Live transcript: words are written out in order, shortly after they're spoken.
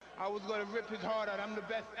I was gonna rip his heart out. I'm the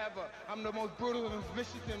best ever. I'm the most brutal and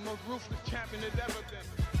vicious and most ruthless champion there's ever been.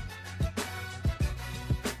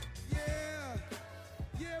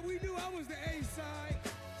 Yeah, we knew I was the A-side.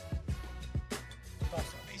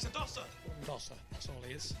 Dosser. He's a dosser. Dosser, that's all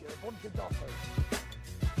he is. You're a bunch of dossers.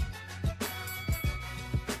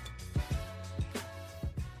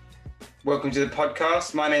 Welcome to the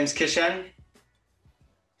podcast. My name's Kishan.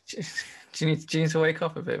 Do you need to wake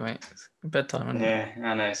up a bit, mate? It's bedtime, isn't it? Yeah,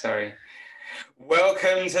 I know, sorry.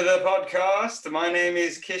 Welcome to the podcast. My name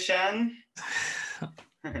is Kishan.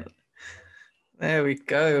 There we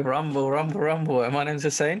go. Rumble. And my name's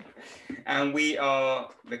Hussein. And we are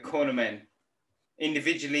the Corner Men.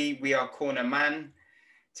 Individually, we are Corner Man.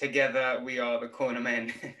 Together, we are the Corner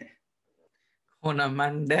Men. Corner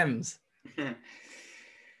Man Dems.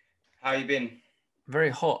 How you been? Very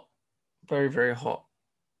hot. Very, very hot.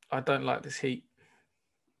 I don't like this heat.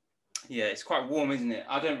 Yeah, it's quite warm, isn't it?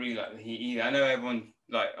 I don't really like the heat either. I know everyone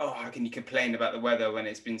how can you complain about the weather when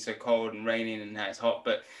it's been so cold and raining and now it's hot?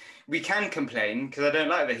 But we can complain because I don't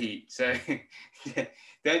like the heat. So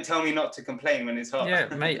don't tell me not to complain when it's hot. Yeah,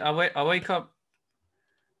 mate. I wake up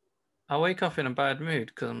in a bad mood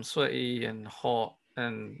because I'm sweaty and hot,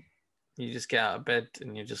 and you just get out of bed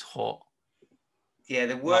and you're just hot. Yeah,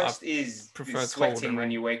 the worst like, is prefer sweating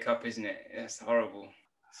when you wake up, isn't it? That's horrible.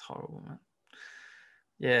 It's horrible, man.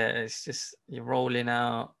 Yeah, it's just you're rolling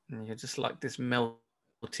out and you're just like this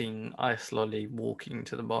melting ice lolly walking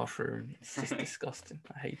to the bathroom. It's just disgusting.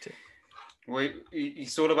 I hate it. Well,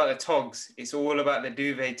 it's all about the togs. It's all about the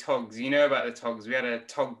duvet togs. You know about the togs. We had a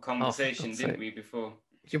tog conversation, didn't we, before?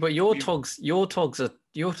 Yeah, but your togs are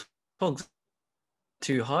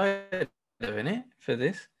too high, isn't it, for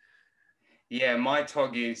this? Yeah, my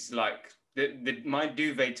tog is like my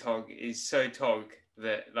duvet tog is so tog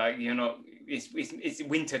that like you're not. It's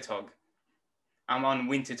winter tog. I'm on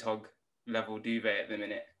winter tog level duvet at the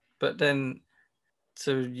minute. But then,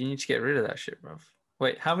 so you need to get rid of that shit, bruv.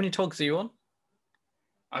 Wait, how many togs are you on?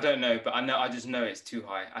 I don't know, but I just know it's too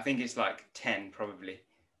high. I think it's like 10 probably.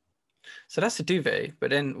 So that's a duvet, but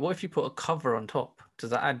then what if you put a cover on top? Does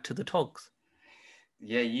that add to the togs?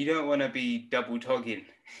 Yeah, you don't want to be double togging.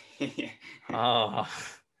 Oh,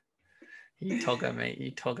 you togger, mate,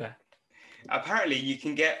 you togger. Apparently, you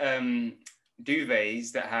can get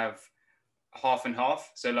duvets that have half and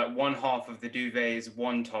half. So like one half of the duvet is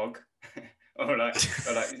one tog,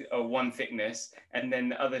 or one thickness, and then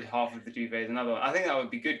the other half of the duvet is another one. I think that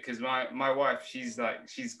would be good because my wife, she's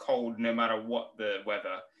cold no matter what the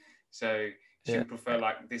weather. So she would prefer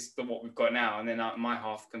like this, what we've got now, and then my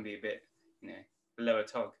half can be a bit, lower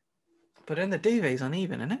tog. But then the duvet's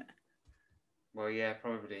uneven, isn't it? Well, yeah,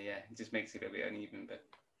 probably, yeah. It just makes it a bit uneven, but...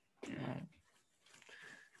 Right.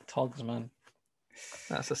 Togs, man.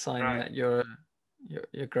 That's a sign that you're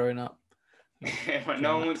growing up.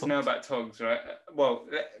 No one wants to know about togs, right? Well,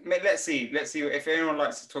 let's see. If anyone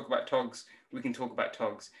likes to talk about togs, we can talk about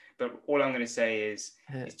togs. But all I'm going to say is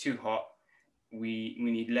it's too hot. We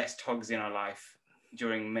need less togs in our life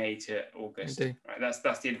during May to August. Right?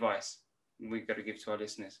 That's the advice we've got to give to our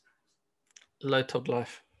listeners. Low tog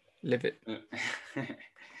life. Live it. All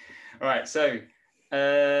right, so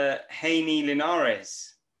Haney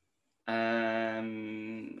Linares.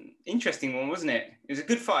 Interesting one, wasn't it? It was a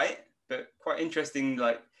good fight, but quite interesting,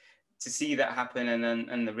 like to see that happen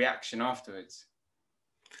and the reaction afterwards.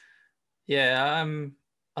 Yeah,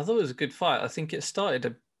 I thought it was a good fight. I think it started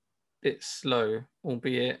a bit slow,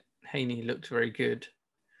 albeit Haney looked very good.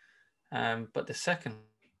 But the second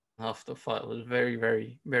half of the fight was very,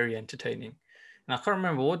 very, very entertaining. And I can't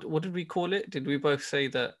remember what did we call it? Did we both say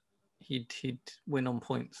that he'd win on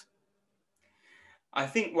points? I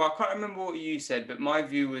think, I can't remember what you said, but my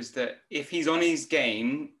view was that if he's on his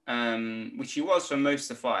game, which he was for most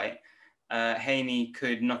of the fight, Haney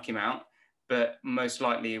could knock him out, but most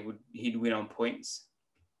likely he'd win on points.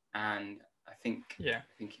 And I think... Yeah,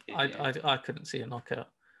 I couldn't see a knockout.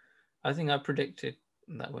 I think I predicted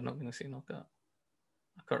that we're not going to see a knockout.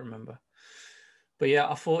 I can't remember. But yeah,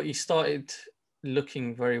 I thought he started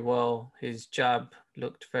looking very well. His jab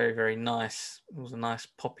looked very, very nice. It was a nice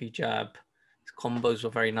poppy jab. His combos were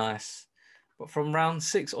very nice. But from round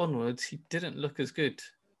 6 onwards, he didn't look as good.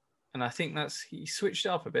 And I think he switched it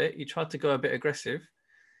up a bit. He tried to go a bit aggressive.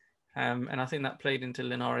 And I think that played into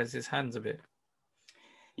Linares' hands a bit.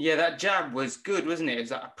 Yeah, that jab was good, wasn't it? It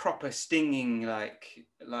was like a proper stinging, like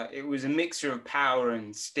it was a mixture of power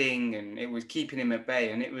and sting, and it was keeping him at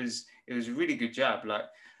bay. And it was a really good jab.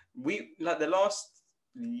 The last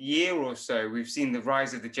year or so, we've seen the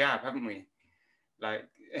rise of the jab, haven't we? Like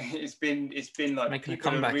it's been like making people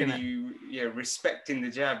a comeback, are really respecting the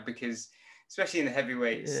jab because especially in the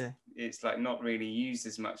heavyweights, Yeah. it's like not really used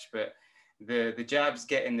as much. But the jabs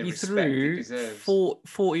getting the He respect threw it deserves.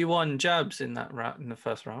 41 jabs in that round, in the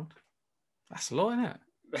first round. That's a lot, isn't it?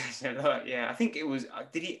 That's a lot, yeah. I think it was. I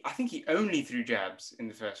think he only threw jabs in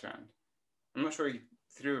the first round. I'm not sure he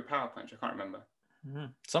threw a power punch. I can't remember.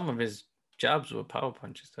 Some of his jabs were power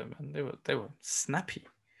punches, though, man. They were snappy.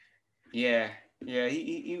 Yeah.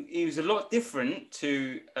 He was a lot different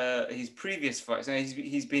to his previous fights. Now,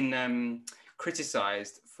 he's been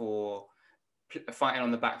criticised for fighting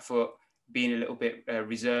on the back foot, being a little bit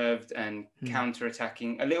reserved and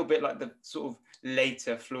counter-attacking, a little bit like the sort of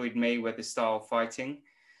later Floyd Mayweather style fighting.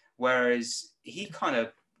 Whereas he kind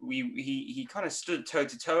of stood toe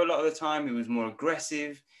to toe a lot of the time. He was more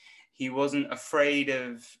aggressive. He wasn't afraid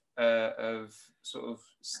of sort of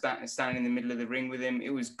standing in the middle of the ring with him.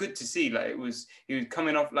 It was good to see. Like he was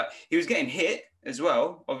coming off, like he was getting hit as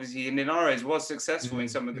well. Obviously, Linares was successful in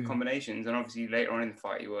some of the combinations, and obviously later on in the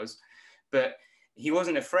fight he was, but he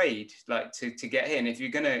wasn't afraid like to get hit. And if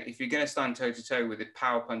you're gonna stand toe to toe with a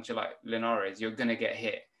power puncher like Linares, you're gonna get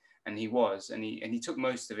hit. And he was, and he took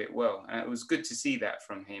most of it well. And it was good to see that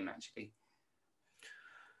from him, actually.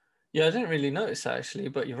 Yeah, I didn't really notice that, actually,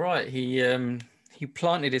 but you're right. He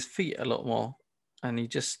planted his feet a lot more, and he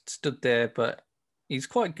just stood there. But he's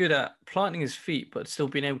quite good at planting his feet, but still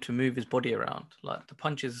being able to move his body around. Like the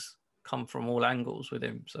punches come from all angles with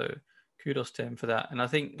him. So kudos to him for that. And I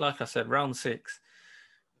think, like I said, round 6,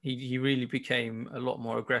 he really became a lot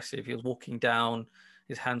more aggressive. He was walking down,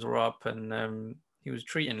 his hands were up, and he was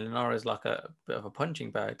treating Linares like a bit of a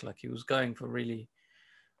punching bag. Like he was going for really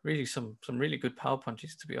some really good power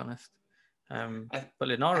punches, to be honest. But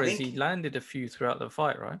Linares, he landed a few throughout the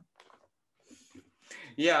fight, right?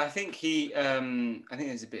 Yeah, I think I think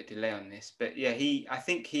there's a bit of delay on this, but yeah, I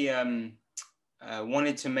think he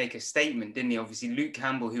wanted to make a statement, didn't he? Obviously, Luke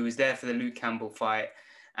Campbell, who was there for the Luke Campbell fight,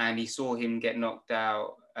 and he saw him get knocked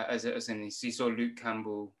out, he saw Luke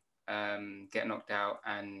Campbell get knocked out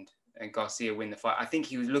and Garcia win the fight. I think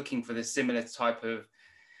he was looking for the similar type of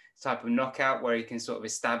knockout where he can sort of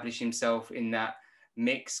establish himself in that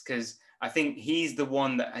mix, because I think he's the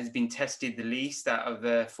one that has been tested the least out of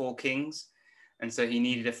the 4 kings. And so he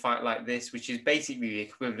needed a fight like this, which is basically the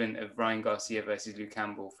equivalent of Ryan Garcia versus Luke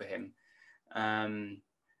Campbell for him.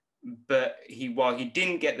 But while he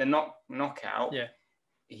didn't get the knockout,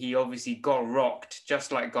 he obviously got rocked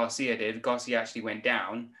just like Garcia did. Garcia actually went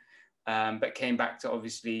down, but came back to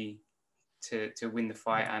obviously to win the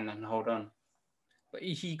fight and hold on. But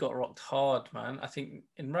he got rocked hard, man. I think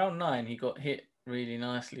in round 9, he got hit really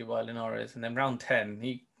nicely by Linares. And then round 10,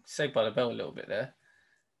 he saved by the bell a little bit there.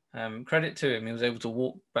 Credit to him, he was able to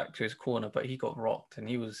walk back to his corner, but he got rocked and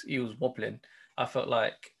he was wobbling. I felt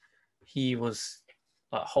like he was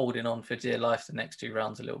like holding on for dear life the next 2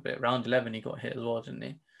 rounds a little bit. Round 11, he got hit as well, didn't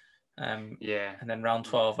he? Yeah. And then round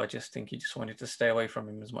 12, I just think he just wanted to stay away from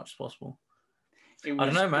him as much as possible. I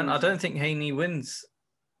don't know, man. I don't think Haney wins.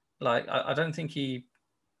 Like, I don't think he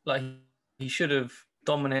should have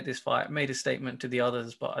dominated this fight, made a statement to the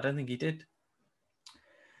others, but I don't think he did.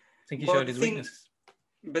 I think he showed his weaknesses.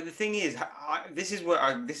 But the thing is, this is where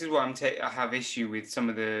I have issue with some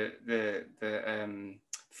of the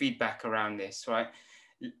feedback around this, right?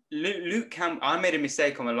 Luke Campbell, I made a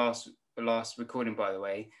mistake on the last recording, by the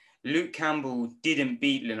way. Luke Campbell didn't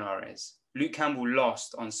beat Linares. Luke Campbell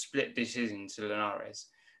lost on split decision to Linares.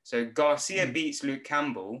 So Garcia beats Luke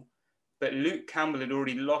Campbell, but Luke Campbell had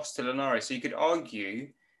already lost to Linares. So you could argue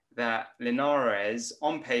that Linares,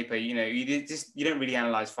 on paper, you don't really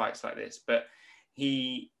analyze fights like this, but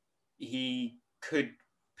he could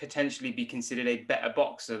potentially be considered a better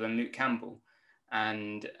boxer than Luke Campbell,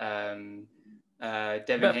 and Devin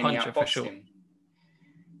Haney outboxed him.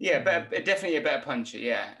 Yeah, definitely a better puncher.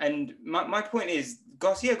 Yeah, and my point is,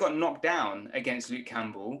 Garcia got knocked down against Luke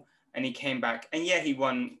Campbell, and he came back, and yeah, he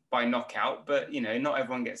won by knockout, but not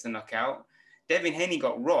everyone gets the knockout. Devin Haney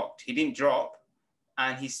got rocked. He didn't drop,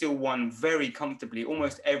 and he still won very comfortably,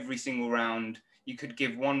 almost every single round. You could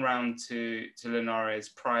give 1 round to Linares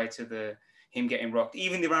prior to him getting rocked.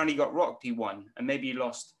 Even the round he got rocked, he won, and maybe he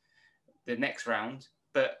lost the next round,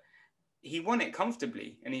 but he won it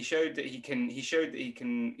comfortably, and he showed that he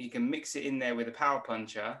can mix it in there with a power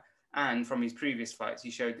puncher, and from his previous fights, he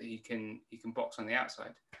showed that he can box on the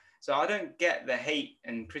outside. So I don't get the hate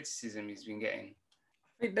and criticism he's been getting.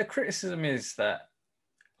 I think the criticism is that,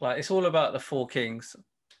 like, it's all about the 4 kings.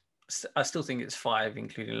 I still think it's 5,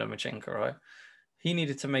 including Lomachenko, right? He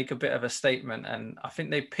needed to make a bit of a statement, and I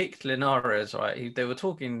think they picked Linares, right? They were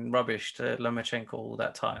talking rubbish to Lomachenko all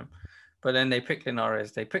that time, but then they picked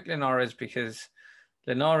Linares. They picked Linares because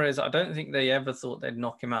Linares, I don't think they ever thought they'd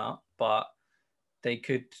knock him out, but they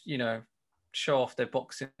could, show off their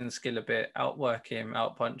boxing skill a bit, outwork him,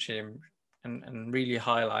 outpunch him, and really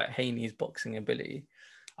highlight Haney's boxing ability.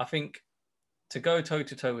 I think to go toe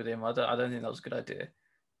to toe with him, I don't think that was a good idea,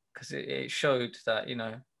 because it showed that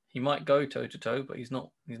he might go toe to toe, but he's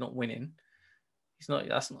not winning.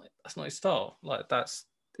 That's not his style. Like,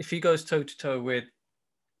 if he goes toe to toe with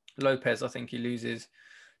Lopez, I think he loses.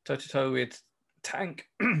 Toe to toe with Tank,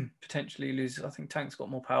 potentially loses. I think Tank's got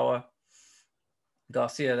more power.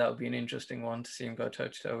 Garcia, that would be an interesting one to see him go toe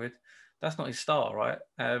to toe with. That's not his style, right?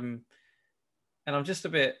 And I was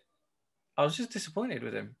just disappointed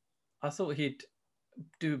with him. I thought he'd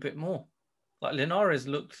do a bit more. Like, Linares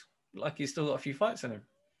looked like he's still got a few fights in him.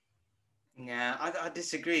 Yeah, I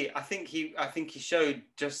disagree. I think he showed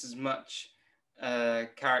just as much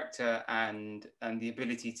character and the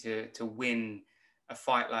ability to win a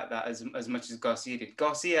fight like that as much as Garcia did.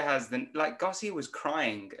 Garcia was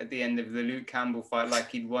crying at the end of the Luke Campbell fight, like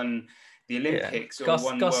he'd won the Olympics or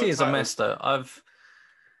won Garcia's world a mess, though.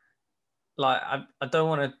 I don't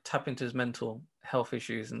want to tap into his mental health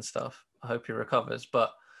issues and stuff. I hope he recovers.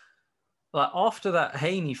 But like, after that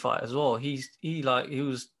Haney fight as well, he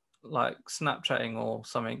was like Snapchatting or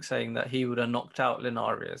something, saying that he would have knocked out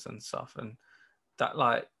Linares and stuff, and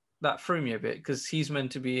that threw me a bit, because he's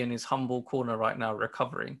meant to be in his humble corner right now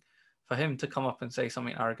recovering. For him to come up and say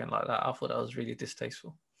something arrogant like that, I thought that was really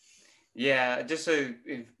distasteful. Yeah, just so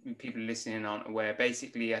if people listening aren't aware,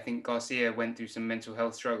 basically, I think Garcia went through some mental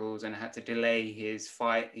health struggles and had to delay his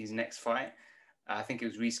next fight. I think it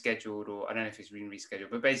was rescheduled, or I don't know if it's been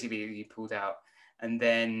rescheduled, but basically he pulled out, and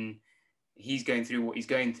then he's going through what he's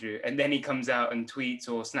going through. And then he comes out and tweets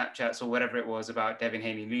or Snapchats or whatever it was about Devin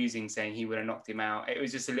Haney losing, saying he would have knocked him out. It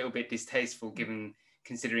was just a little bit distasteful,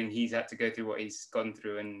 considering he's had to go through what he's gone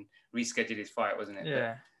through and reschedule his fight, wasn't it?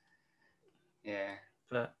 Yeah. Yeah.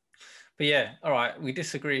 But yeah, all right, we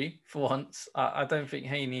disagree for once. I don't think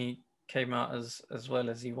Haney came out as well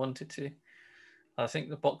as he wanted to. I think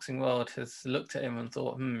the boxing world has looked at him and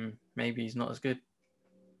thought, maybe he's not as good.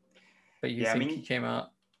 But you think he came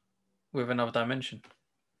out with another dimension?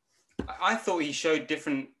 I thought he showed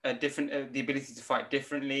the ability to fight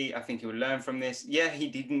differently. I think he will learn from this. Yeah, he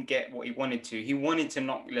didn't get what he wanted to. He wanted to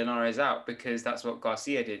knock Linares out, because that's what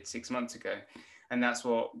Garcia did 6 months ago. And that's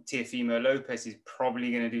what Teofimo Lopez is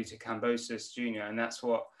probably going to do to Kambosos Jr. And that's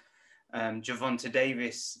what Gervonta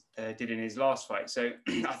Davis did in his last fight. So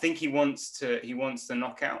I think he wants the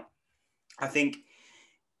knockout. I think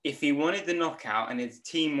if he wanted the knockout and his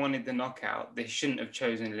team wanted the knockout, they shouldn't have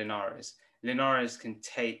chosen Linares. Linares can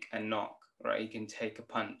take a knock, right? He can take a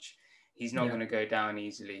punch. He's not going to go down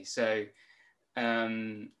easily. So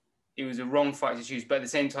it was a wrong fight to choose, but at the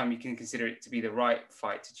same time, you can consider it to be the right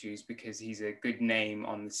fight to choose, because he's a good name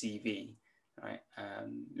on the CV, right? A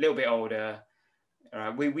little bit older.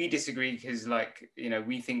 We disagree, because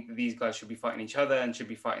we think that these guys should be fighting each other and should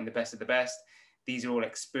be fighting the best of the best. These are all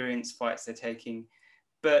experienced fights they're taking.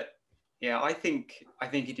 But yeah, I think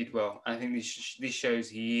he did well. I think this shows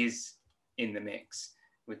he is in the mix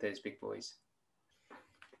with those big boys.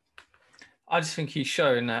 I just think he's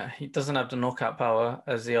shown that he doesn't have the knockout power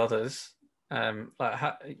as the others.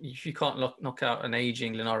 If you can't knock out an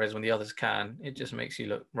aging Linares when the others can, it just makes you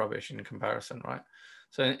look rubbish in comparison, right?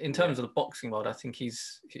 So in terms of the boxing world, I think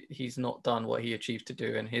he's not done what he achieved to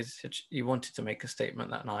do, and he wanted to make a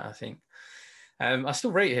statement that night, I think. I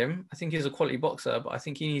still rate him. I think he's a quality boxer, but I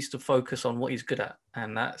think he needs to focus on what he's good at,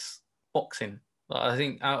 and that's boxing. I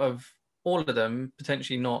think out of all of them,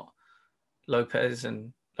 potentially not Lopez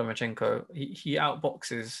and Lomachenko, he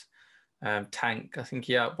outboxes Tank. I think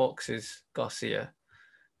he outboxes Garcia.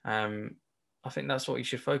 I think that's what he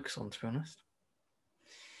should focus on, to be honest.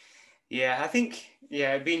 Yeah, I think,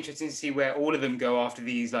 it'd be interesting to see where all of them go after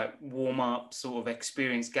these warm-up sort of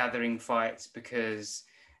experience gathering fights, because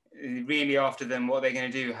really after them, what they're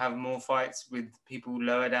going to do, have more fights with people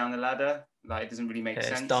lower down the ladder? It doesn't really make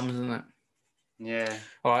sense. It's dumb, isn't it? Yeah.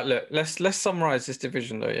 All right, look, let's summarize this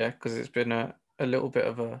division though, yeah, because it's been a little bit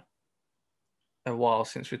of a while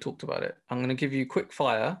since we talked about it. I'm going to give you quick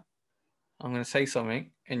fire. I'm going to say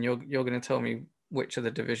something, and you're going to tell me which of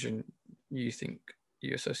the division you think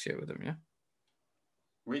you associate with them, yeah?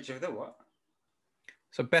 Which of the what?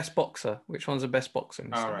 So best boxer. Which one's the best boxer in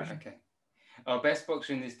this division? Right, okay. Best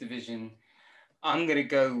boxer in this division. I'm going to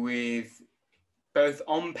go with, both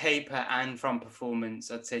on paper and from performance,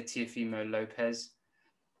 I'd say Teofimo Lopez.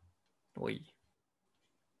 Oui.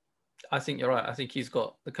 I think you're right. I think he's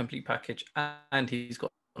got the complete package, and he's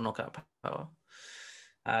got knockout power.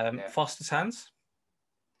 Fastest hands?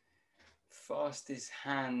 Fastest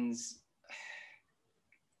hands.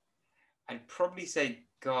 I'd probably say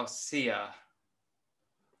Garcia.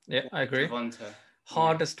 Yeah, I agree. Gervonta.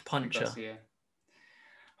 Hardest puncher. Garcia.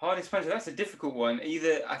 Hardest puncher. That's a difficult one.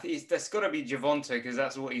 Either I think that's got to be Gervonta because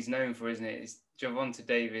that's what he's known for, isn't it? It's Gervonta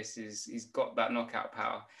Davis. He's got that knockout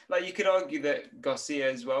power. Like you could argue that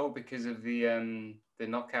Garcia as well because of the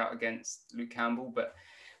knockout against Luke Campbell, but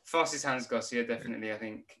fastest hands Garcia definitely. I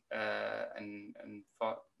think and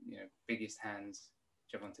biggest hands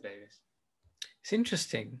Gervonta Davis. It's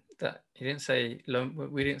interesting that we didn't say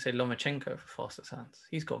Lomachenko for fastest hands.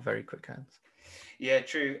 He's got very quick hands. Yeah,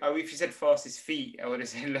 true. If you said fastest feet, I would have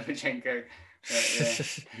said Lomachenko.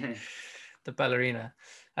 Yeah. The ballerina.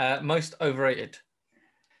 Most overrated.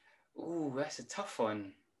 Ooh, that's a tough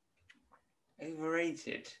one.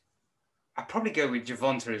 Overrated. I'd probably go with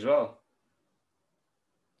Gervonta as well.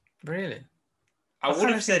 Really? I was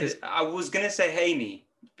going to say Haney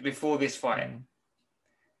before this fight.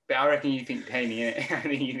 But I reckon you think Haney, innit? I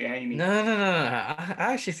think you think Haney. No. I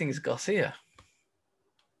actually think it's Garcia.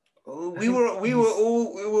 Oh, we were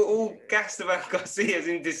all gassed about Garcia's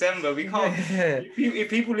in December. We can't. Yeah. If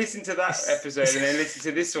people listen to that episode and then listen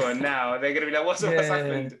to this one now, they're gonna be like, "What's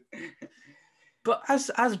happened?" But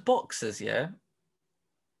as boxers, yeah,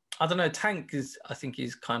 I don't know. Tank I think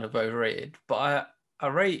he's kind of overrated, but I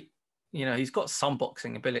rate. He's got some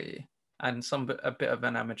boxing ability and a bit of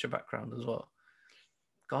an amateur background as well.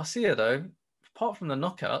 Garcia, though, apart from the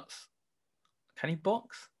knockouts, can he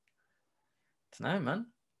box? I don't know, man.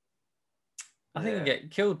 I think he'd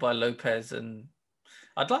get killed by Lopez, and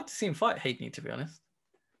I'd like to see him fight Haney, to be honest.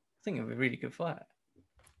 I think it'd be a really good fight.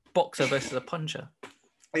 Boxer versus a puncher.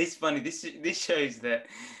 It's funny. This shows that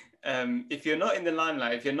if you're not in the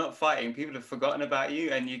limelight, if you're not fighting, people have forgotten about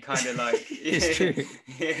you, and you kind of like. It's true.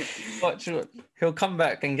 Watch, he'll come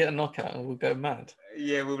back and get a knockout, and we'll go mad.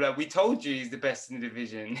 Yeah, we'll be like, we told you he's the best in the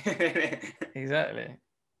division. Exactly.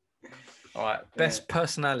 All right, best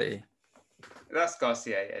personality. That's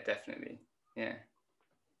Garcia, yeah, definitely. Yeah.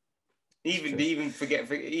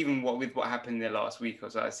 Even what happened there last week or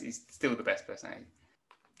so, he's still the best personality.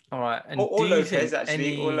 All right, and or Lopez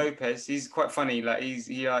actually, or Lopez. He's quite funny. Like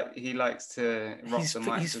he likes to rock the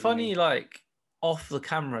mic. He's funny, like off the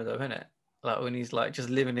camera though, isn't it? Like when he's like just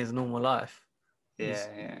living his normal life.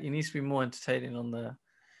 Yeah. He needs to be more entertaining on the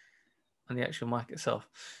actual mic itself.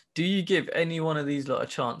 Do you give any one of these lot a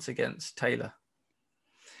chance against Taylor?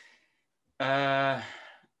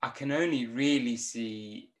 I can only really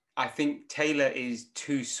see. I think Taylor is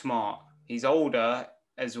too smart. He's older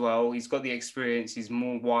as well. He's got the experience. He's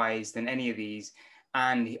more wise than any of these,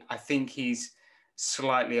 and I think he's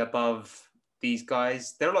slightly above these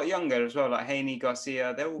guys. They're a lot younger as well, like Haney,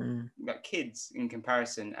 Garcia. They're all like kids in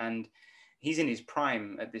comparison, and he's in his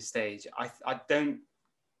prime at this stage. I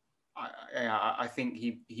think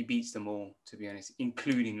he beats them all, to be honest,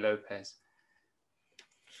 including Lopez.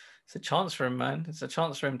 It's a chance for him, man. It's a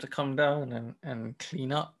chance for him to come down and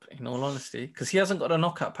clean up, in all honesty, because he hasn't got a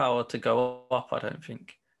knockout power to go up, I don't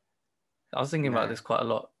think. I was thinking about this quite a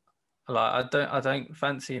lot. Like I don't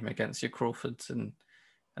fancy him against your Crawfords and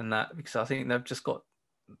that, because I think they've just got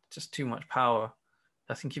too much power.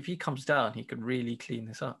 I think if he comes down, he could really clean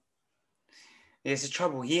this up. Yeah, it's the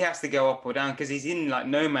trouble. He has to go up or down because he's in like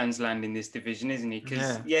no man's land in this division, isn't he?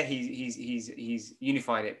 Because he's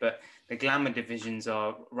unified it, but the glamour divisions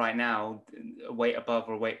are right now a weight above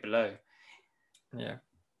or a weight below. Yeah.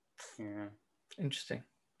 Interesting.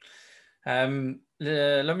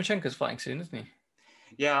 Lomachenko's fighting soon, isn't he?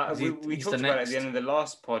 Yeah, we talked about it at the end of the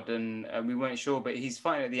last pod, and we weren't sure, but he's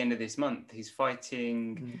fighting at the end of this month. He's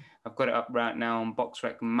fighting. I've got it up right now on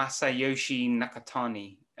BoxRec. Masayoshi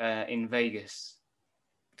Nakatani. In Vegas.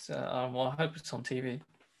 So, I hope it's on TV.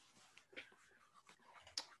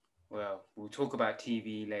 Well, we'll talk about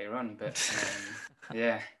TV later on, but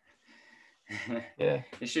yeah. Yeah.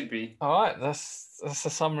 It should be. All right, that's a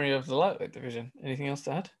summary of the lightweight division. Anything else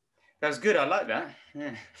to add? That was good. I like that.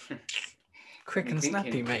 Yeah. Quick and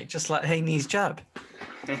snappy, mate. Just like Haney's jab.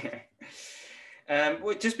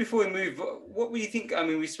 Well, just before we move, what do you think? I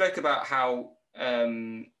mean, we spoke about how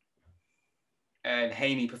and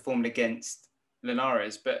Haney performed against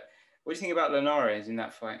Linares, but what do you think about Linares in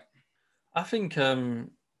that fight? I think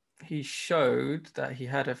he showed that he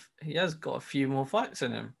has got a few more fights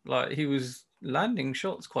in him. Like he was landing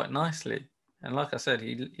shots quite nicely, and like I said,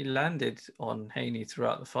 he landed on Haney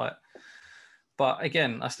throughout the fight. But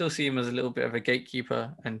again, I still see him as a little bit of a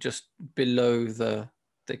gatekeeper and just below the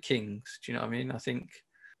kings. Do you know what I mean? I think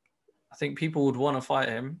people would want to fight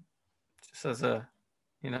him just as a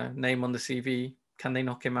name on the CV. Can they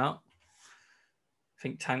knock him out? I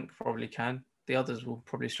think Tank probably can. The others will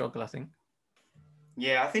probably struggle, I think.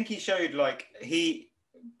 Yeah, I think he showed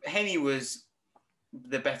Haney was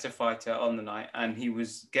the better fighter on the night, and he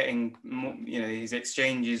was getting more, his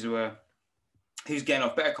exchanges were, he was getting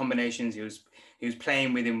off better combinations. He was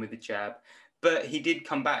playing with him with the jab, but he did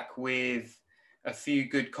come back with a few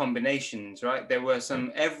good combinations, right? There were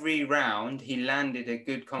some, every round he landed a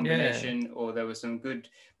good combination, or there were some good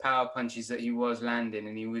power punches that he was landing,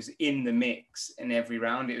 and he was in the mix in every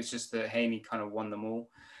round. It was just that Haney kind of won them all.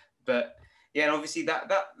 But yeah, and obviously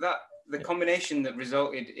that the combination that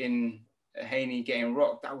resulted in Haney getting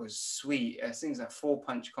rocked, that was sweet. I think it's that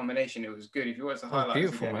 4-punch combination. It was good. If you watch the highlights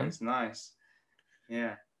beautiful, again, man. it's nice.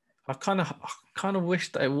 Yeah. I kind of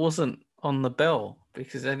wish that it wasn't on the bell,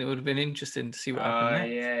 because then it would have been interesting to see what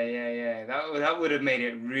happened next. Yeah. That would have made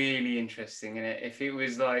it really interesting, innit? If it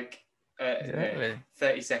was like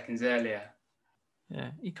 30 seconds earlier.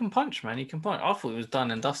 Yeah, he can punch, man. He can punch. I thought it was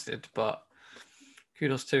done and dusted, but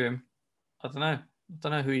kudos to him. I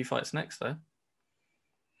don't know who he fights next, though.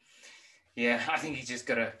 Yeah, I think he's just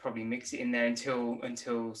got to probably mix it in there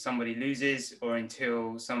until somebody loses, or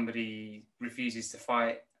until somebody refuses to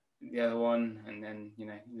fight the other one, and then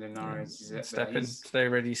Linares is step in, stay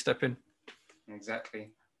ready, step in.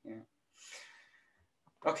 Exactly. Yeah.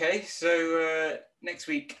 Okay, so next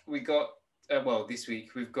week we got this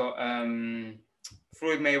week we've got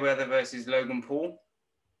Floyd Mayweather versus Logan Paul.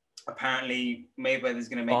 Apparently Mayweather's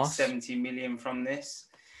going to make 70 million from this,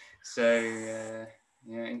 so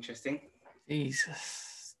interesting.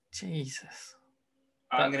 Jesus.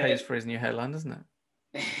 That pays for his new hairline, doesn't it?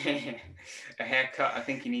 A haircut. I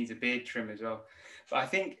think he needs a beard trim as well. But I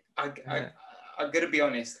think I'm gonna be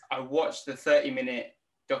honest. I watched the 30-minute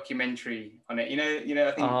documentary on it.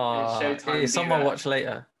 I think Showtime. It's on my watch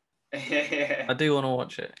later. Yeah. I do want to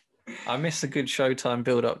watch it. I miss a good Showtime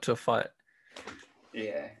build up to a fight.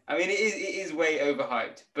 Yeah, I mean it is way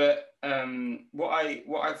overhyped. But what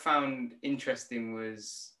I found interesting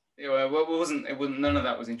was. Well, it wasn't. None of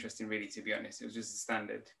that was interesting, really. To be honest, it was just the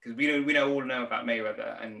standard, because we all know about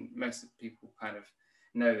Mayweather, and most people kind of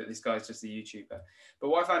know that this guy's just a YouTuber. But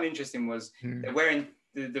what I found interesting was they're wearing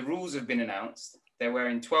the rules have been announced. They're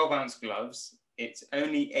wearing 12-ounce gloves. It's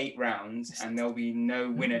only 8 rounds, and there'll be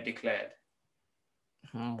no winner declared.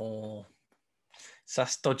 So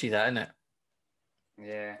that's dodgy, that, isn't it?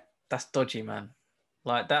 Yeah, that's dodgy, man.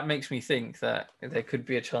 Like, that makes me think that there could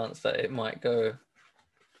be a chance that it might go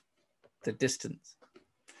the distance,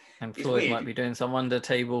 and Floyd might be doing some under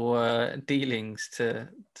table dealings to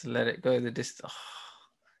let it go the distance.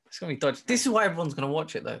 It's gonna be dodgy. This is why everyone's gonna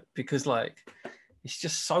watch it, though, because it's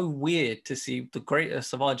just so weird to see the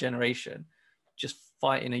greatest of our generation just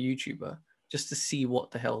fighting a YouTuber, just to see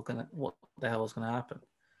what the hell is gonna happen.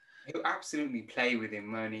 He'll absolutely play with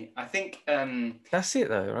him, won't he? I think that's it,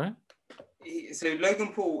 though, right? So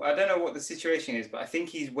Logan Paul, I don't know what the situation is, but I think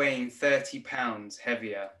he's weighing 30 pounds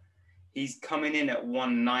heavier. He's coming in at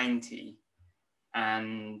 190,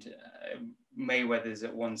 and Mayweather's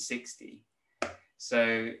at 160.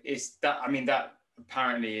 So it's that. I mean, that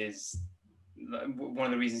apparently is one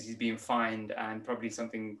of the reasons he's being fined, and probably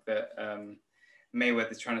something that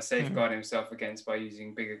Mayweather's trying to safeguard himself against by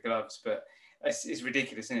using bigger gloves. But it's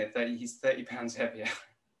ridiculous, isn't it? He's 30 pounds heavier.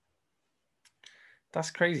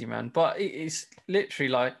 That's crazy, man. But it's literally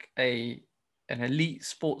like an elite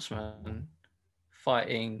sportsman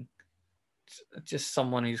fighting just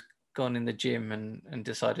someone who's gone in the gym and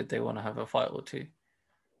decided they want to have a fight or two.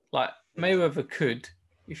 Like, Mayweather could,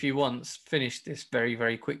 if he wants, finish this very,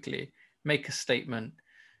 very quickly, make a statement,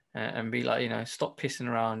 and be like, stop pissing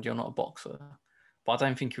around, you're not a boxer. But I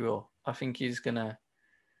don't think he will. I think there's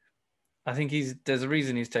a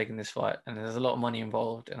reason he's taking this fight, and there's a lot of money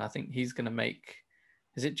involved, and I think he's going to make,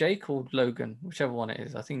 is it Jake or Logan? Whichever one it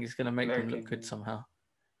is. I think he's going to make them look good somehow.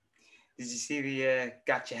 Did you see the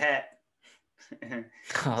gotcha hat?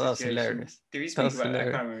 Oh, that was hilarious. Did we speak about that? I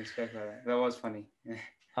can't remember if we spoke about that. That was funny.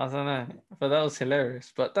 I don't know, but that was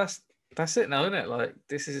hilarious. But that's it now, isn't it? Like,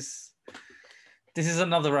 this is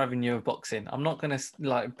another avenue of boxing. I'm not gonna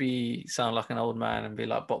sound like an old man and be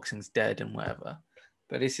like boxing's dead and whatever,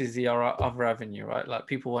 but this is the other avenue, right? Like,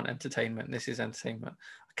 people want entertainment. This is entertainment.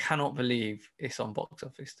 I cannot believe it's on box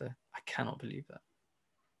office, though. I cannot believe that.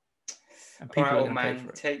 And people are gonna pay for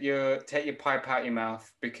it. Take your pipe out your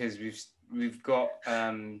mouth, because we've got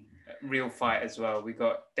real fight as well. We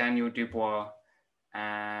got Daniel Dubois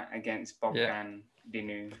against Bogdan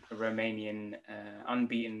Dinu, a Romanian,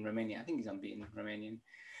 unbeaten Romanian. I think he's unbeaten Romanian.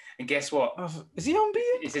 And guess what? Is he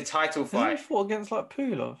unbeaten? It's a title fight. He fought against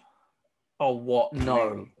Pulov. Oh, what?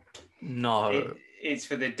 No. It's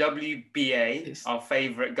for the WBA, our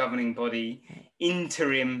favorite governing body,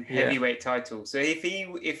 interim heavyweight title. So if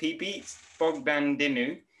he beats Bogdan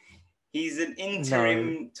Dinu, He's an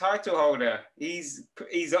interim title holder. He's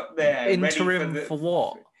up there. Interim for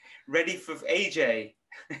what? Ready for AJ.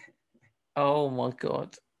 Oh my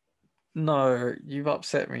God. No, you've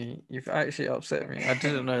upset me. You've actually upset me. I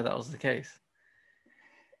didn't know that was the case.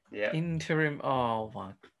 Yeah. Interim. Oh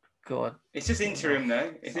my God. It's just interim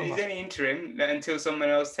though. He's only interim until someone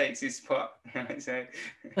else takes his spot. So.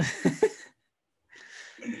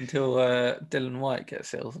 Until Dylan White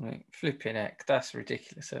gets it or something. Flipping heck. That's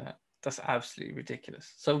ridiculous, isn't it? That's absolutely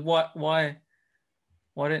ridiculous. So why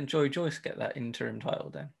didn't Joey Joyce get that interim title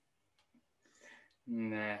then?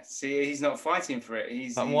 Nah, see, he's not fighting for it.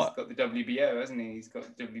 He's got the WBO, hasn't he? He's got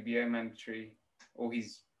the WBO mandatory, or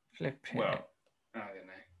he's flipping. Well, I don't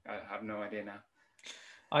know. I have no idea now.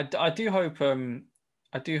 I do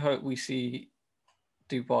hope we see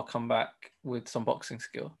Dubois come back with some boxing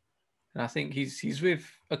skill, and I think he's with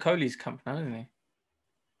Okoli's camp now, isn't he?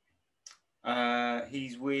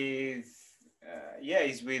 He's with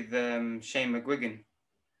Shane McGuigan.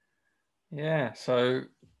 Yeah, so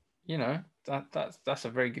that's a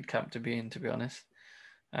very good camp to be in, to be honest.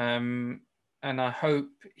 And I hope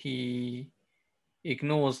he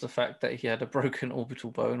ignores the fact that he had a broken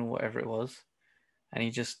orbital bone or whatever it was, and he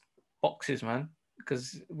just boxes, man,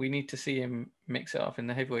 because we need to see him mix it up in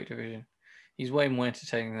the heavyweight division. He's way more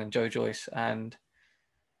entertaining than Joe Joyce. And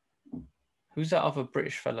who's that other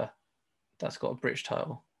British fella that's got a British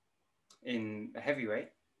title? In the heavyweight?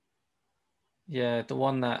 Yeah, the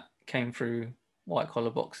one that came through white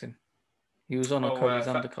collar boxing. He was on Okoli's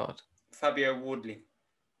undercard. Fabio Wardley.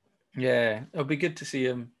 Yeah, it'll be good to see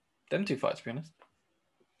them two fights, to be honest.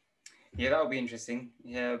 Yeah, that'll be interesting.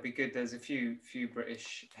 Yeah, it'll be good. There's a few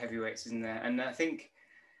British heavyweights in there, and I think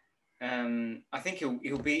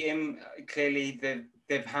he'll beat him. Clearly,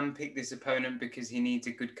 they've handpicked this opponent because he needs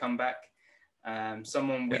a good comeback.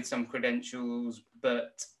 Someone with some credentials,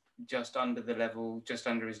 but just under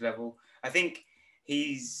his level. I think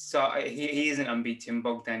he isn't unbeaten,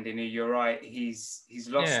 Bogdan Dinu. You're right. He's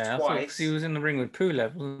lost twice. He was in the ring with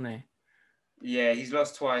Pulev, wasn't he? Yeah, he's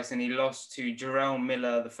lost twice, and he lost to Jarrell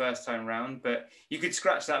Miller the first time round. But you could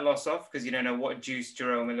scratch that loss off because you don't know what juice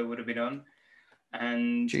Jarrell Miller would have been on.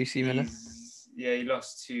 And Juicy Miller. Yeah, he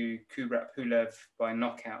lost to Kubrat Pulev by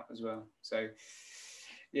knockout as well. So,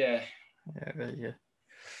 yeah. Yeah, there you go.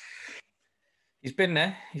 He's been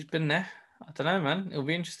there. I don't know, man. It'll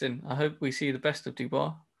be interesting. I hope we see the best of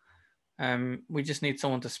Dubois. We just need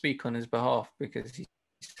someone to speak on his behalf because he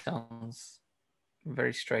sounds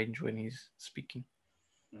very strange when he's speaking.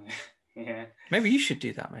 Yeah. Maybe you should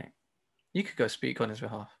do that, mate. You could go speak on his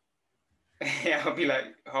behalf. Yeah, I'll be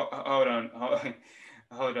like, hold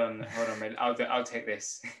on, mate. I'll take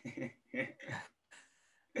this.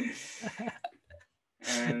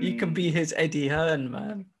 You can be his Eddie Hearn,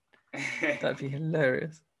 man. That'd be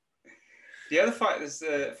hilarious. The other fighter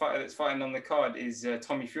that's fighting on the card is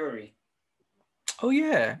Tommy Fury. Oh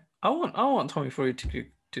yeah, I want Tommy Fury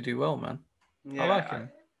to do well, man. Yeah, I like him.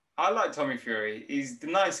 I like Tommy Fury. He's the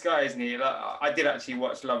nice guy, isn't he? Like, I did actually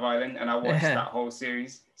watch Love Island, and I watched that whole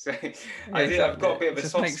series. So I've got a bit of a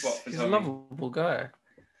soft spot for Tommy. He's a lovable guy.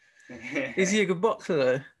 Is he a good boxer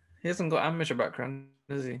though? He hasn't got amateur background,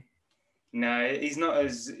 does he? No, he's not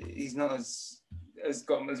as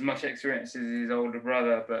got as much experience as his older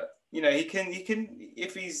brother, but he can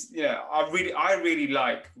if he's I really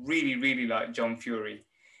like John Fury.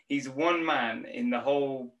 He's one man in the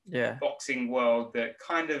whole boxing world that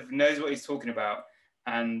kind of knows what he's talking about,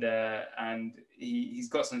 and he's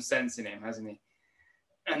got some sense in him, hasn't he?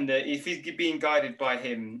 And if he's being guided by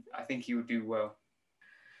him, I think he would do well.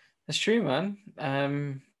 That's true,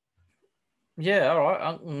 man. Yeah, all right.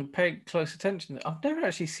 I'm going to pay close attention. I've never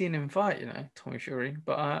actually seen him fight, Tommy Fury,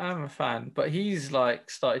 but I am a fan. But he's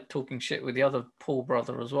started talking shit with the other Paul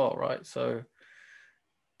brother as well, right? So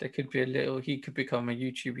there could be he could become a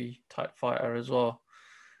YouTube type fighter as well,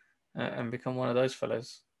 and become one of those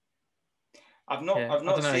fellas. I've not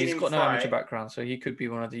seen him. He's got no amateur background, so he could be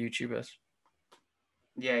one of the YouTubers.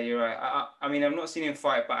 Yeah, you're right. I mean, I've not seen him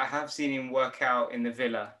fight, but I have seen him work out in the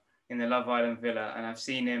villa, in the Love Island villa, and I've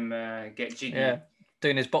seen him get jiggy. Yeah,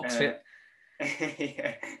 doing his box fit.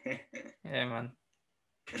 Yeah. Yeah, man.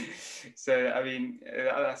 So I mean,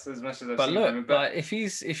 that's as much as I've seen. But look, like if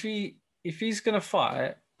he's gonna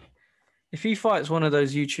fight, if he fights one of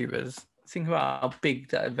those YouTubers, think about how big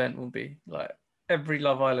that event will be. Like every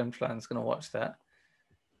Love Island fan's gonna watch that.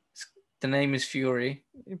 The name is Fury.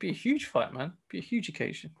 It'd be a huge fight, man. It'd be a huge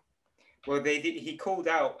occasion. Well, he called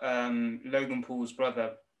out Logan Paul's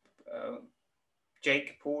brother,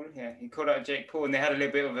 Jake Paul. Yeah, he called out Jake Paul, and they had a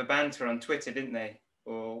little bit of a banter on Twitter, didn't they?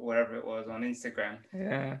 or wherever it was on Instagram.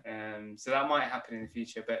 Yeah. So that might happen in the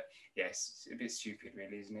future, but yes, it's a bit stupid,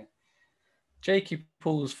 really, isn't it? Jakey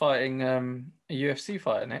Paul's fighting a UFC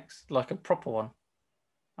fighter next, like a proper one.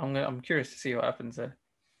 I'm curious to see what happens there,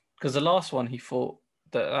 because the last one he fought,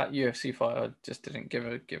 that UFC fighter just didn't give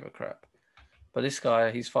a crap. But this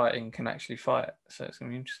guy he's fighting can actually fight, so it's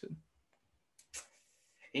gonna be interesting.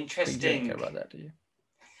 Interesting. But you don't care about that, do you?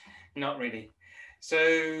 Not really.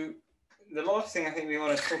 So the last thing I think we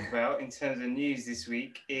want to talk about in terms of news this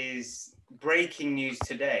week is breaking news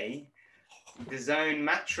today. The DAZN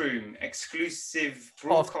Matchroom exclusive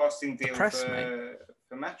broadcasting deal for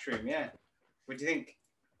Matchroom. Yeah. What do you think?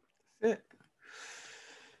 It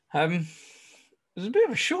was a bit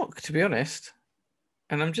of a shock, to be honest.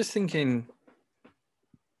 And I'm just thinking,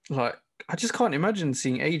 like, I just can't imagine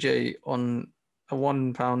seeing AJ on a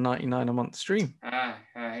 £1.99 a month stream.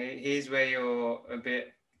 Here's where you're a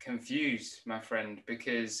bit confused, my friend,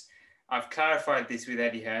 because I've clarified this with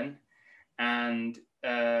Eddie Hearn, and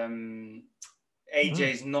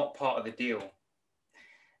AJ's not part of the deal.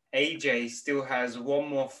 AJ still has one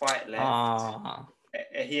more fight left.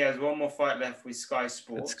 He has one more fight left with Sky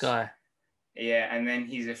Sports. Sky. Yeah, and then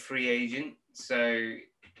he's a free agent, so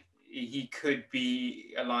he could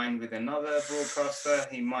be aligned with another broadcaster.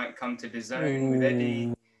 He might come to DAZN with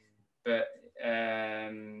Eddie, but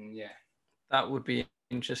yeah. That would be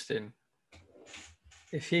interesting.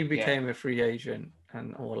 If he became a free agent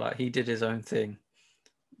or like he did his own thing,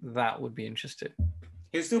 that would be interesting.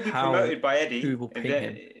 He'll still be promoted by Eddie. Who will paint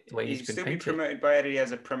him the way he'll still be promoted by Eddie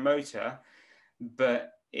as a promoter,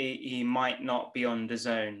 but he might not be on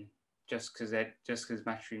DAZN just because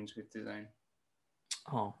Matchroom's with DAZN.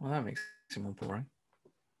 Oh, well, that makes it more boring.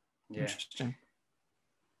 Yeah. Interesting.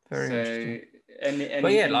 Very interesting.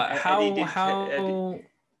 But yeah, like how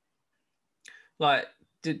like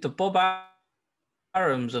did the Bob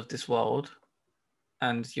Arums of this world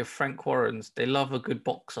and your Frank Warrens, they love a good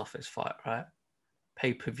box office fight, right?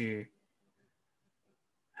 Pay-per-view.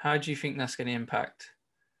 How do you think that's going to impact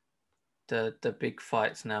the big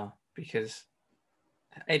fights now? Because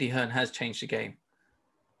Eddie Hearn has changed the game.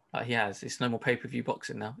 Like he has. It's no more pay-per-view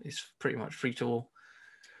boxing now. It's pretty much free to all.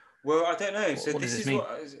 Well, I don't know. So what this is mean?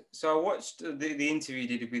 So I watched the interview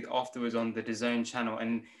he did with afterwards on the DAZN channel,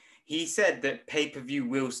 and he said that pay-per-view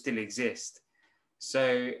will still exist.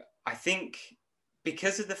 So I think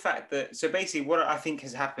because of the fact that, so basically what I think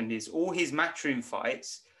has happened is all his Matchroom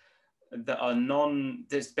fights that are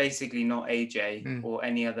that's basically not AJ or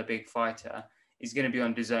any other big fighter is going to be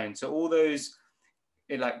on DAZN. So all those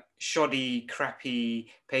like shoddy,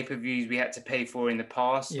 crappy pay-per-views we had to pay for in the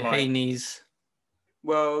past. Your like Haney's.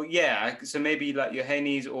 Well, yeah. So maybe like your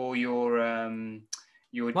Haney's or your Dillian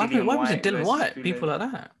Why White. was it Dylan White? People like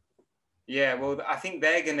that. Yeah, well, I think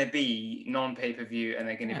they're going to be non-pay-per-view and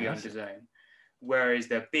they're going to be on DAZN. Whereas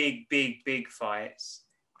the big fights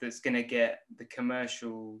that's going to get the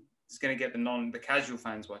commercial, it's going to get the casual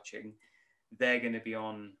fans watching, they're going to be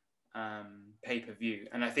on pay-per-view.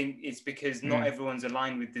 And I think it's because not everyone's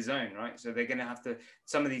aligned with DAZN, right? So they're going to have to,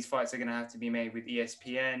 some of these fights are going to have to be made with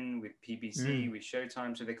ESPN, with PBC, with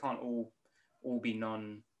Showtime, so they can't all be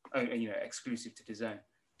exclusive to DAZN.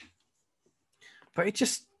 But it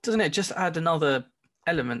just, doesn't it just add another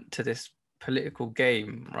element to this political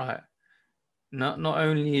game, right? Not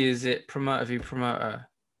only is it promoter v promoter,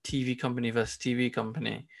 TV company versus TV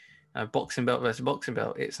company, boxing belt versus boxing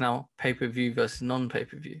belt, it's now pay-per-view versus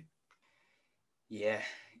non-pay-per-view. Yeah,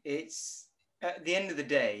 it's at the end of the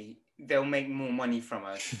day, they'll make more money from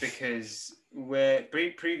us because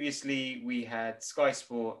previously we had Sky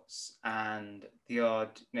Sports and the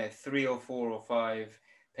odd 3 or 4 or 5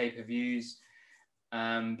 pay-per-views.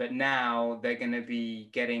 But now they're going to be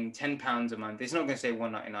getting £10 a month. It's not going to say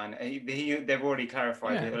 $1.99. They've already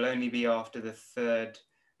clarified it will only be after the 3rd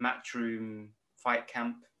Matchroom fight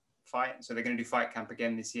camp fight. So they're going to do fight camp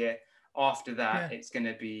again this year. After that, it's going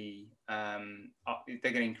to be they're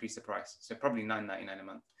going to increase the price. So probably $9.99 a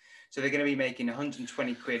month. So they're going to be making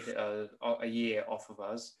 120 quid a year off of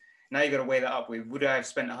us. Now you've got to weigh that up with, would I have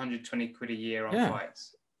spent 120 quid a year on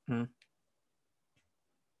fights?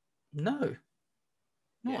 No.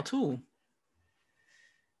 Not at all.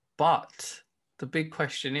 But the big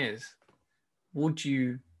question is, would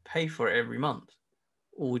you pay for it every month?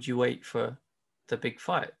 Or would you wait for the big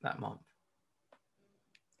fight that month?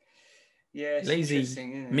 Yeah, it's lazy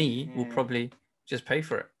me will probably just pay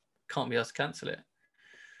for it. Can't be asked to cancel it.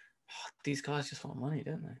 These guys just want money,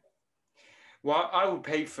 don't they? Well, I would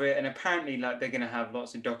pay for it, and apparently, like, they're going to have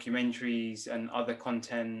lots of documentaries and other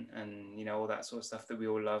content, and all that sort of stuff that we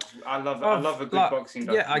all love. I love a good boxing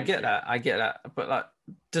documentary. Yeah, I get that. But like,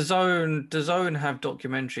 DAZN have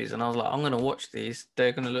documentaries, and I was like, I'm gonna watch these.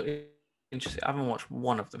 They're gonna look interesting. I haven't watched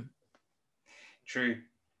one of them. True.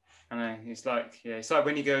 I know. It's like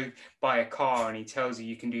when you go buy a car and he tells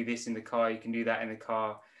you can do this in the car, you can do that in the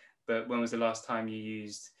car. But when was the last time you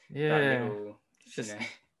used that little, just...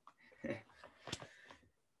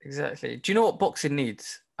 Exactly. Do you know what boxing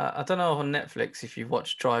needs? I don't know on Netflix if you've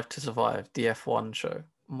watched Drive to Survive, the F1 show.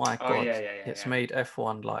 My God, it's made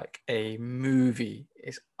F1 like a movie.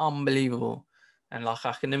 It's unbelievable. And like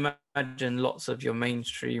I can imagine lots of your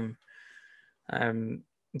mainstream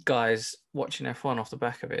guys watching F1 off the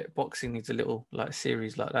back of it. Boxing needs a little like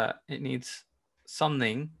series like that. It needs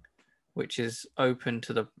something which is open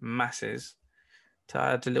to the masses to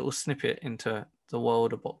add a little snippet into the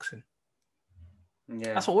world of boxing.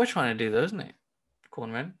 Yeah, that's what we're trying to do, though, isn't it,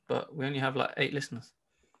 Corn Man? But we only have like 8 listeners.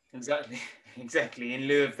 Exactly. In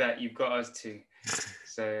lieu of that, you've got us 2.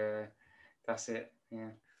 So that's it.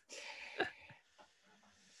 Yeah.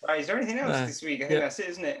 Right, is there anything else this week? I think that's it,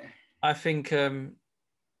 isn't it? I think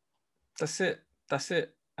that's it.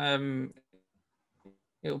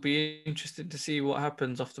 It'll be interesting to see what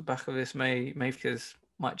happens off the back of this May because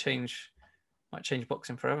might change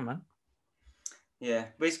boxing forever, man. Yeah,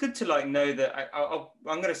 but it's good to like know that I'm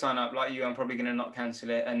going to sign up like you. I'm probably going to not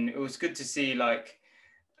cancel it, and it was good to see like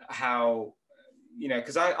how,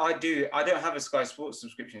 because I don't have a Sky Sports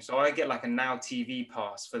subscription, so I get like a Now TV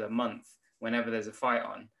pass for the month whenever there's a fight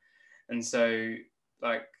on, and so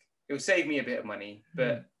like it will save me a bit of money,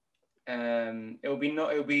 but it'll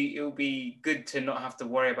be good to not have to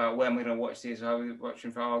worry about where I'm going to watch this. I was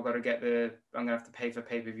watching for I'm going to have to pay for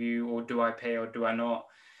pay-per-view, or do I pay or do I not?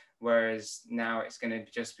 Whereas now it's going to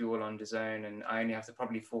just be all on DAZN, and I only have to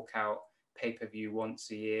probably fork out pay-per-view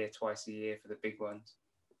once a year, twice a year for the big ones.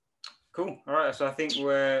 Cool. All right. So I think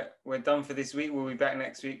we're done for this week. We'll be back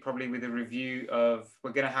next week, probably with a review of.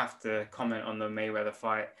 We're going to have to comment on the Mayweather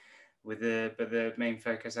fight, but the main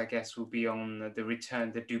focus, I guess, will be on the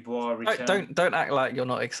return, the Dubois return. Don't act like you're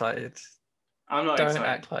not excited. I'm not excited. Don't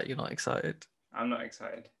act like you're not excited. I'm not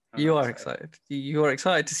excited. You are excited. You are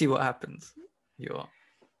excited to see what happens. You are.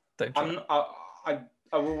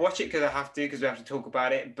 I will watch it because I have to, because we have to talk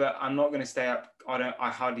about it, but I'm not going to stay up.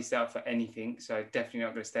 I hardly stay up for anything, so definitely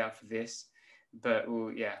not going to stay up for this. But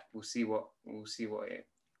we'll see what it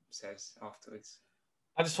says afterwards.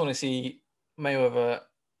 I just want to see Mayweather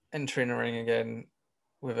entering a ring again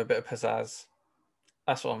with a bit of pizzazz.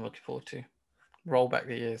 That's what I'm looking forward to. Roll back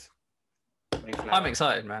the years. I'm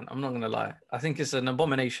excited, man. I'm not going to lie. I think it's an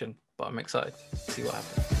abomination, but I'm excited to see what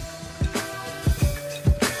happens.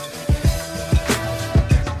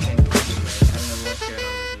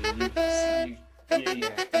 You've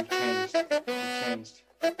changed.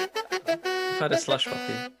 I've had a slush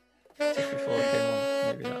puppy just before I came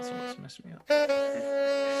on. Maybe that's what's messed me up.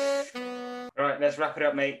 All right, let's wrap it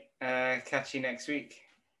up, mate. Catch you next week.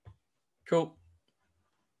 Cool.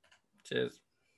 Cheers.